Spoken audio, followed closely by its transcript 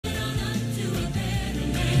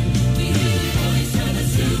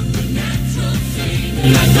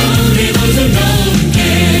like only those who know and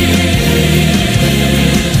care.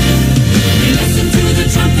 We listen to the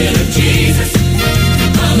trumpet of Jesus,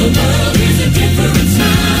 while the world hears a different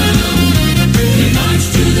sound. We march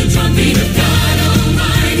to the drumbeat of God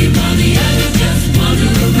Almighty, while the others just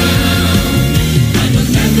wander around. Like a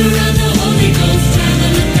member of the Holy Ghost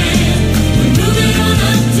traveling band, we're moving on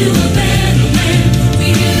up to a better land. We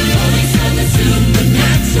hear the voice of the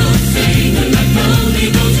supernatural singer, like only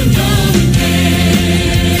those who know and care.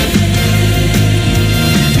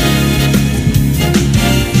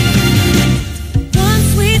 One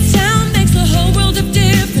sweet sound makes a whole world of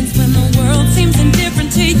difference when the world seems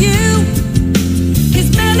indifferent to you. His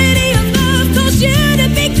melody of love calls you to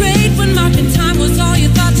be great when marking time was all you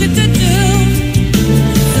thought you could do.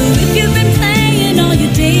 So if you've been playing all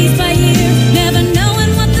your days by ear, never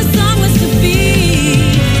knowing what the song was to be,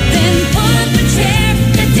 then pull up a chair,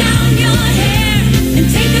 let down your hair, and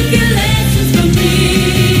take a few lessons from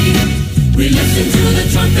me. We listen to the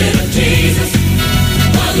trumpet of Jesus,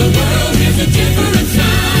 while the world hears a different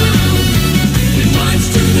sound. We march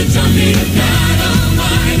to the drumbeat of God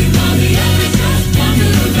Almighty,